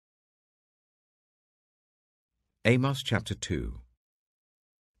Amos chapter 2.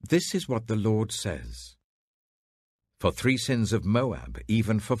 This is what the Lord says. For 3 sins of Moab,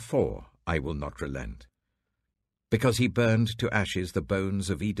 even for 4, I will not relent. Because he burned to ashes the bones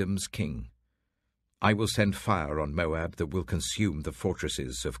of Edom's king, I will send fire on Moab that will consume the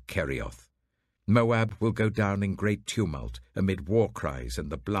fortresses of Kerioth. Moab will go down in great tumult amid war cries and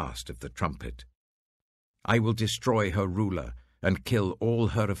the blast of the trumpet. I will destroy her ruler and kill all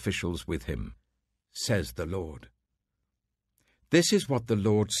her officials with him, says the Lord. This is what the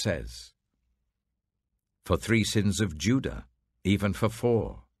Lord says. For 3 sins of Judah, even for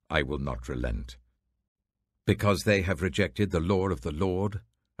 4, I will not relent. Because they have rejected the law of the Lord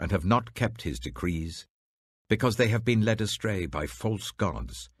and have not kept his decrees, because they have been led astray by false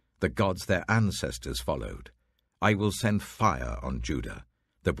gods, the gods their ancestors followed, I will send fire on Judah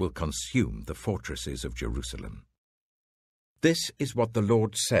that will consume the fortresses of Jerusalem. This is what the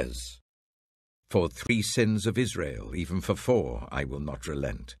Lord says. For 3 sins of Israel, even for 4, I will not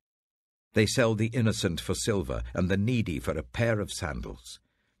relent. They sell the innocent for silver and the needy for a pair of sandals.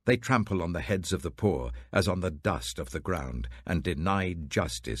 They trample on the heads of the poor as on the dust of the ground, and deny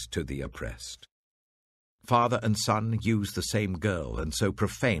justice to the oppressed. Father and son use the same girl, and so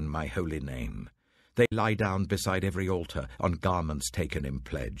profane my holy name. They lie down beside every altar on garments taken in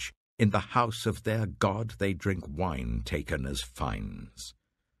pledge. In the house of their God they drink wine taken as fines.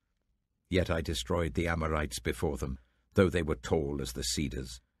 Yet I destroyed the Amorites before them, though they were tall as the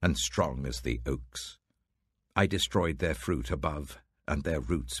cedars and strong as the oaks. I destroyed their fruit above and their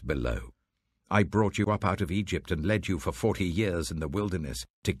roots below. I brought you up out of Egypt and led you for 40 years in the wilderness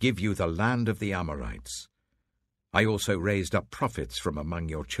to give you the land of the Amorites. I also raised up prophets from among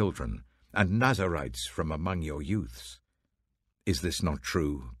your children and Nazarites from among your youths. Is this not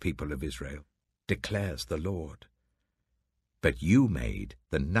true, people of Israel? Declares the Lord. But you made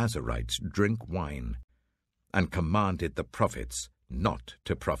the Nazarites drink wine and commanded the prophets not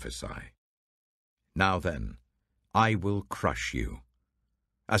to prophesy. Now then, I will crush you,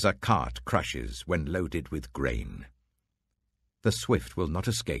 as a cart crushes when loaded with grain. The swift will not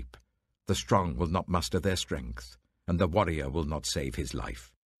escape, the strong will not muster their strength, and the warrior will not save his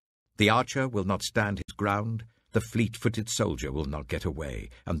life. The archer will not stand his ground, the fleet-footed soldier will not get away,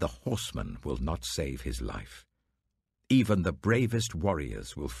 and the horseman will not save his life. Even the bravest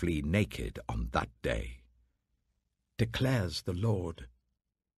warriors will flee naked on that day, declares the Lord.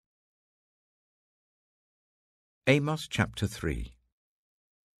 Amos chapter 3.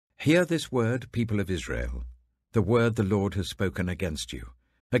 Hear this word, people of Israel, the word the Lord has spoken against you,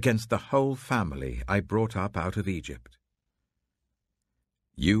 against the whole family I brought up out of Egypt.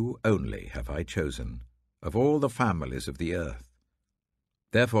 You only have I chosen, of all the families of the earth.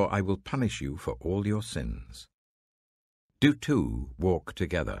 Therefore I will punish you for all your sins. Do 2 walk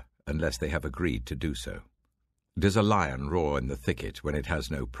together, unless they have agreed to do so? Does a lion roar in the thicket when it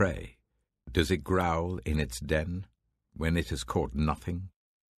has no prey? Does it growl in its den when it has caught nothing?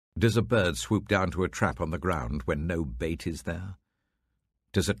 Does a bird swoop down to a trap on the ground when no bait is there?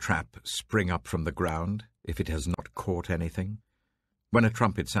 Does a trap spring up from the ground if it has not caught anything? When a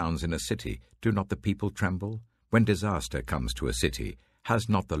trumpet sounds in a city, do not the people tremble? When disaster comes to a city, has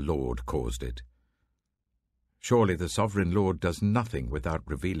not the Lord caused it? Surely the sovereign Lord does nothing without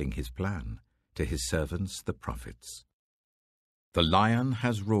revealing his plan to his servants the prophets. The lion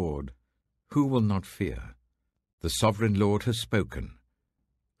has roared, who will not fear? The sovereign Lord has spoken,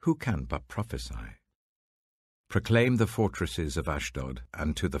 who can but prophesy? Proclaim the fortresses of Ashdod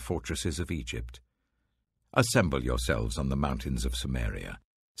and to the fortresses of Egypt. Assemble yourselves on the mountains of Samaria.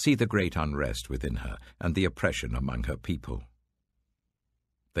 See the great unrest within her and the oppression among her people.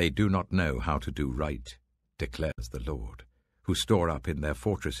 They do not know how to do right, declares the Lord, who store up in their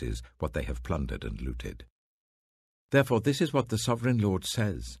fortresses what they have plundered and looted. Therefore this is what the sovereign Lord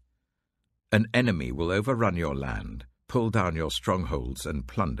says. An enemy will overrun your land, pull down your strongholds, and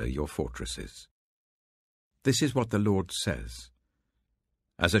plunder your fortresses. This is what the Lord says.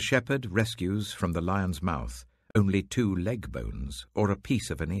 As a shepherd rescues from the lion's mouth only 2 leg bones or a piece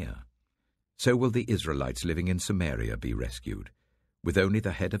of an ear, so will the Israelites living in Samaria be rescued, with only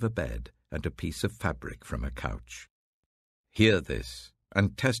the head of a bed and a piece of fabric from a couch. Hear this,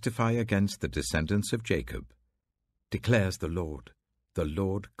 and testify against the descendants of Jacob, declares the Lord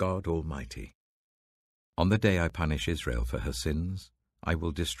God Almighty. On the day I punish Israel for her sins, I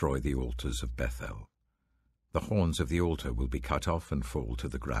will destroy the altars of Bethel. The horns of the altar will be cut off and fall to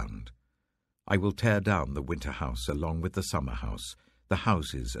the ground. I will tear down the winter house along with the summer house. The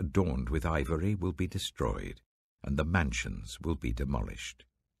houses adorned with ivory will be destroyed, and the mansions will be demolished,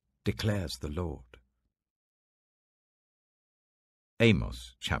 declares the Lord.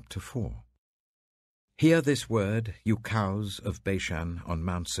 Amos chapter 4. Hear this word, you cows of Bashan on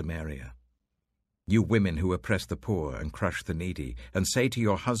Mount Samaria, you women who oppress the poor and crush the needy, and say to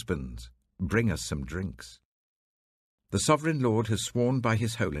your husbands, bring us some drinks. The sovereign Lord has sworn by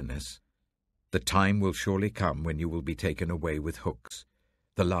his holiness, the time will surely come when you will be taken away with hooks,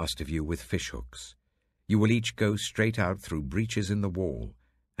 the last of you with fishhooks. You will each go straight out through breaches in the wall,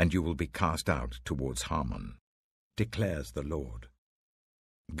 and you will be cast out towards Harmon, declares the Lord.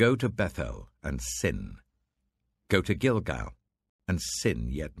 Go to Bethel and sin. Go to Gilgal and sin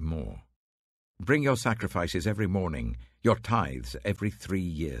yet more. Bring your sacrifices every morning, your tithes every 3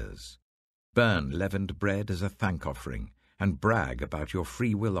 years. Burn leavened bread as a thank offering, and brag about your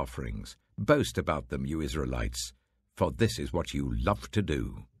free will offerings. Boast about them, you Israelites, for this is what you love to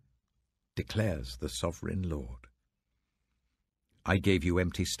do, declares the sovereign Lord. I gave you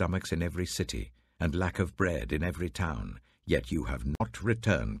empty stomachs in every city, and lack of bread in every town, yet you have not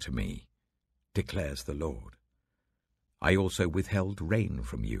returned to me, declares the Lord. I also withheld rain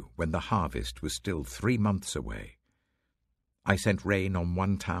from you when the harvest was still 3 months away. I sent rain on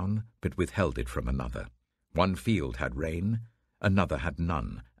one town, but withheld it from another. One field had rain, another had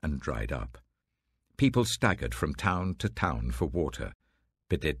none, and dried up. People staggered from town to town for water,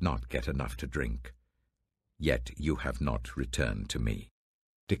 but did not get enough to drink. Yet you have not returned to me,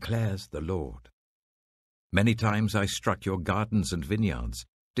 declares the Lord. Many times I struck your gardens and vineyards,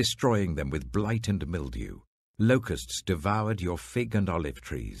 destroying them with blight and mildew. Locusts devoured your fig and olive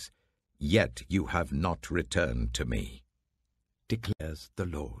trees, yet you have not returned to me, declares the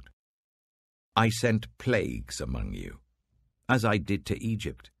Lord. I sent plagues among you, as I did to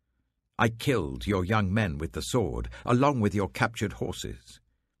Egypt. I killed your young men with the sword, along with your captured horses.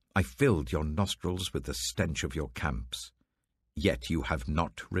 I filled your nostrils with the stench of your camps, yet you have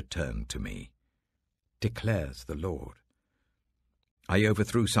not returned to me, declares the Lord. I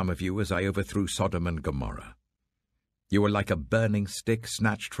overthrew some of you as I overthrew Sodom and Gomorrah. You were like a burning stick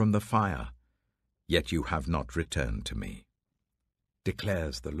snatched from the fire, yet you have not returned to me,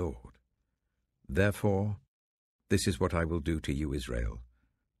 declares the Lord. Therefore, this is what I will do to you, Israel,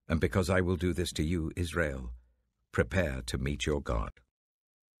 and because I will do this to you, Israel, prepare to meet your God.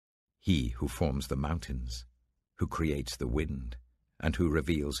 He who forms the mountains, who creates the wind, and who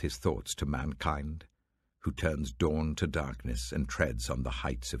reveals his thoughts to mankind, who turns dawn to darkness and treads on the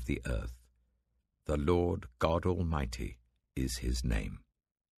heights of the earth. The Lord God Almighty is his name.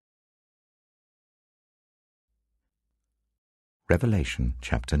 Revelation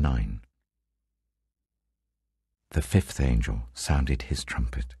chapter 9. The 5th angel sounded his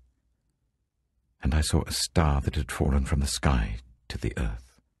trumpet, and I saw a star that had fallen from the sky to the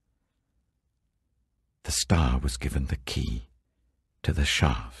earth. The star was given the key to the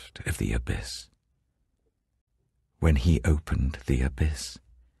shaft of the abyss. When he opened the abyss,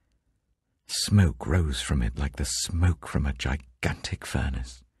 smoke rose from it like the smoke from a gigantic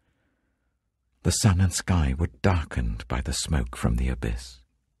furnace. The sun and sky were darkened by the smoke from the abyss,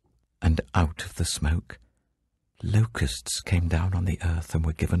 and out of the smoke locusts came down on the earth and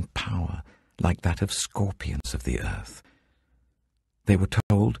were given power like that of scorpions of the earth. They were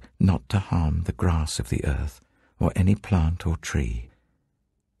told not to harm the grass of the earth or any plant or tree,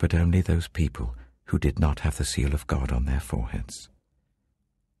 but only those people who did not have the seal of God on their foreheads.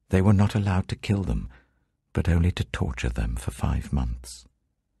 They were not allowed to kill them, but only to torture them for 5 months.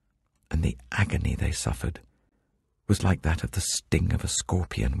 And the agony they suffered was like that of the sting of a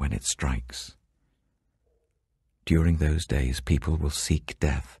scorpion when it strikes. During those days people will seek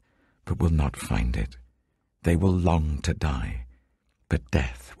death, but will not find it. They will long to die, but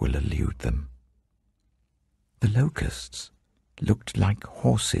death will elude them. The locusts looked like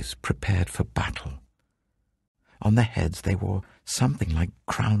horses prepared for battle. On their heads they wore something like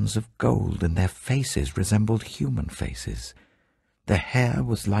crowns of gold, and their faces resembled human faces. Their hair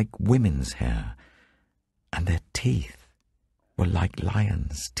was like women's hair, and their teeth were like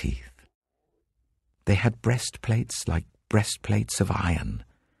lions' teeth. They had breastplates like breastplates of iron,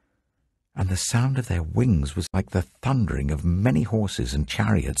 and the sound of their wings was like the thundering of many horses and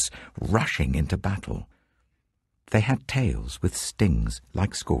chariots rushing into battle. They had tails with stings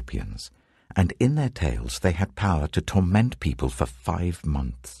like scorpions, and in their tails they had power to torment people for 5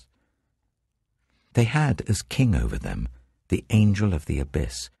 months. They had as king over them the angel of the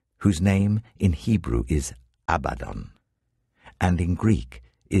abyss, whose name in Hebrew is Abaddon, and in Greek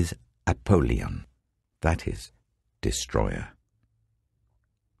is Apollyon, that is, destroyer.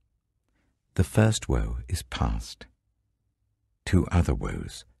 The first woe is past. 2 other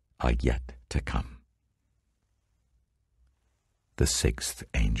woes are yet to come. The 6th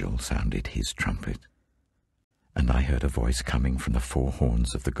angel sounded his trumpet, And I heard a voice coming from the four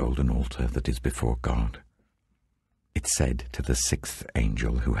horns of the golden altar that is before God. It said to the sixth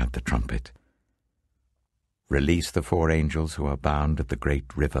angel who had the trumpet, "Release the four angels who are bound at the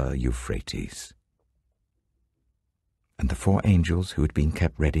great river Euphrates." And the four angels who had been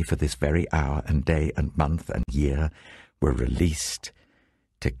kept ready for this very hour and day and month and year were released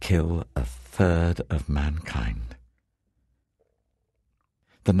to kill a third of mankind.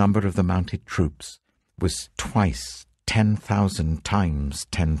 The number of the mounted troops was twice 10,000 times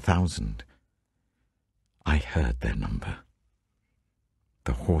 10,000. I heard their number.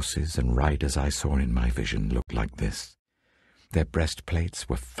 The horses and riders I saw in my vision looked like this. Their breastplates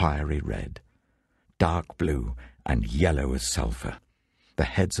were fiery red, dark blue, and yellow as sulphur. The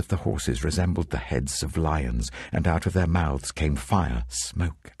heads of the horses resembled the heads of lions, and out of their mouths came fire,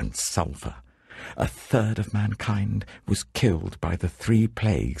 smoke, and sulphur. A third of mankind was killed by the 3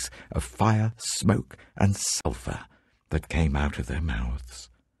 plagues of fire, smoke, and sulphur that came out of their mouths.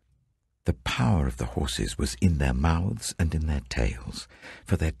 The power of the horses was in their mouths and in their tails,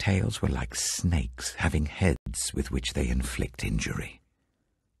 for their tails were like snakes, having heads with which they inflict injury.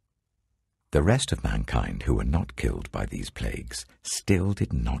 The rest of mankind who were not killed by these plagues still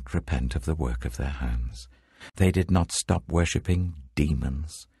did not repent of the work of their hands. They did not stop worshipping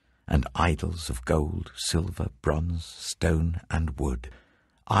demons and idols of gold, silver, bronze, stone, and wood,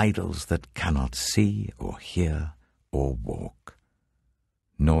 idols that cannot see or hear or walk.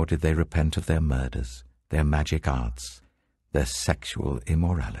 Nor did they repent of their murders, their magic arts, their sexual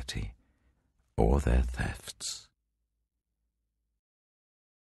immorality, or their thefts.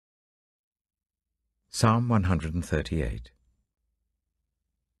 Psalm 138.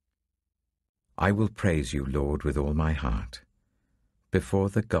 I will praise you, Lord, with all my heart. Before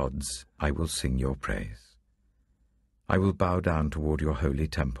the gods I will sing your praise. I will bow down toward your holy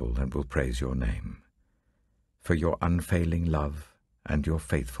temple and will praise your name, for your unfailing love and your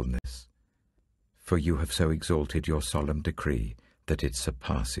faithfulness, for you have so exalted your solemn decree that it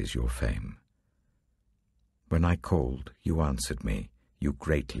surpasses your fame. When I called, you answered me, you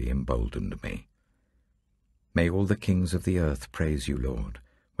greatly emboldened me. May all the kings of the earth praise you, Lord,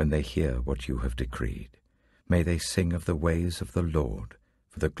 when they hear what you have decreed. May they sing of the ways of the Lord,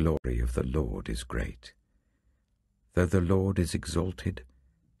 for the glory of the Lord is great. Though the Lord is exalted,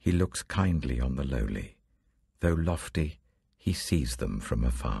 he looks kindly on the lowly. Though lofty, he sees them from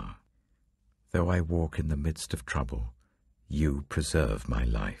afar. Though I walk in the midst of trouble, you preserve my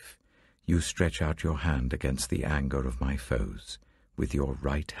life. You stretch out your hand against the anger of my foes. With your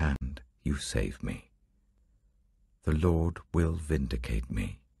right hand you save me. The Lord will vindicate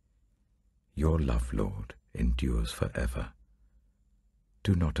me. Your love, Lord, endures forever.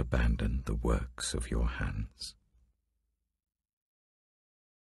 Do not abandon the works of your hands.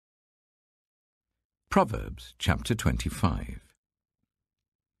 Proverbs chapter 25.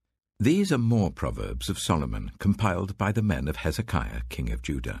 These are more Proverbs of Solomon, compiled by the men of Hezekiah, king of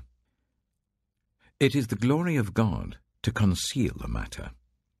Judah. It is the glory of God to conceal a matter.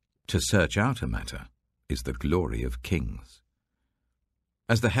 To search out a matter is the glory of kings.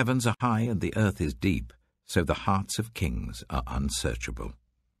 As the heavens are high and the earth is deep, so the hearts of kings are unsearchable.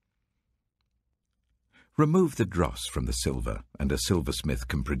 Remove the dross from the silver, and a silversmith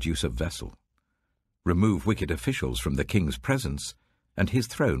can produce a vessel. Remove wicked officials from the king's presence, and his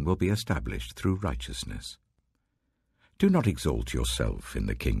throne will be established through righteousness. Do not exalt yourself in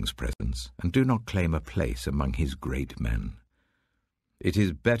the king's presence, and do not claim a place among his great men. It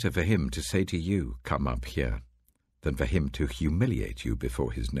is better for him to say to you, "Come up here," than for him to humiliate you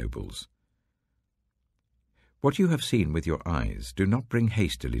before his nobles. What you have seen with your eyes, do not bring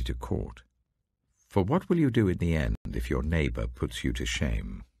hastily to court. For what will you do in the end if your neighbor puts you to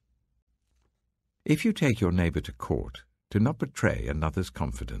shame? If you take your neighbor to court, do not betray another's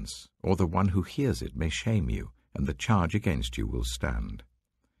confidence, or the one who hears it may shame you, and the charge against you will stand.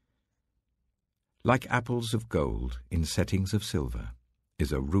 Like apples of gold in settings of silver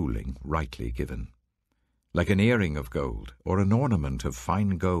is a ruling rightly given. Like an earring of gold or an ornament of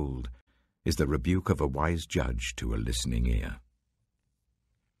fine gold is the rebuke of a wise judge to a listening ear.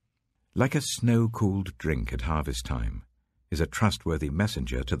 Like a snow-cooled drink at harvest time is a trustworthy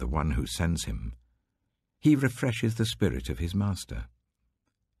messenger to the one who sends him. He refreshes the spirit of his master.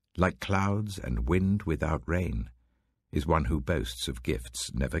 Like clouds and wind without rain is one who boasts of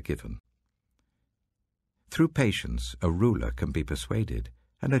gifts never given. Through patience a ruler can be persuaded,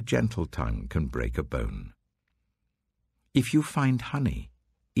 and a gentle tongue can break a bone. If you find honey,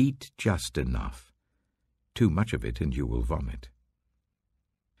 eat just enough. Too much of it and you will vomit.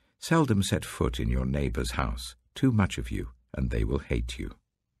 Seldom set foot in your neighbor's house. Too much of you, and they will hate you.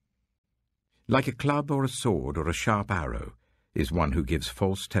 Like a club or a sword or a sharp arrow is one who gives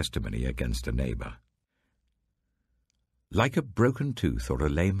false testimony against a neighbor. Like a broken tooth or a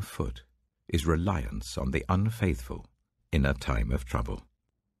lame foot is reliance on the unfaithful in a time of trouble.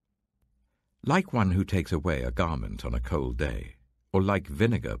 Like one who takes away a garment on a cold day, or like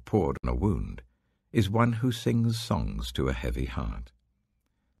vinegar poured on a wound, is one who sings songs to a heavy heart.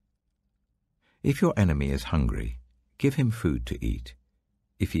 If your enemy is hungry, give him food to eat.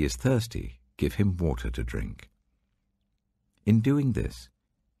 If he is thirsty, give him water to drink. In doing this,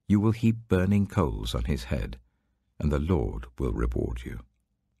 you will heap burning coals on his head, and the Lord will reward you.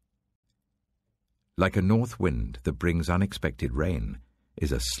 Like a north wind that brings unexpected rain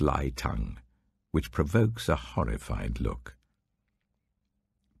is a sly tongue, which provokes a horrified look.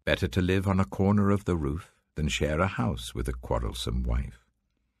 Better to live on a corner of the roof than share a house with a quarrelsome wife.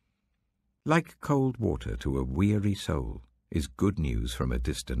 Like cold water to a weary soul is good news from a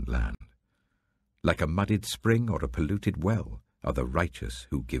distant land. Like a muddied spring or a polluted well are the righteous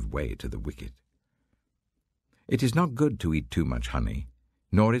who give way to the wicked. It is not good to eat too much honey,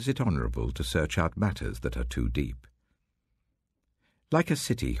 nor is it honorable to search out matters that are too deep. Like a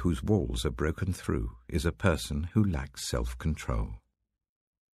city whose walls are broken through is a person who lacks self-control.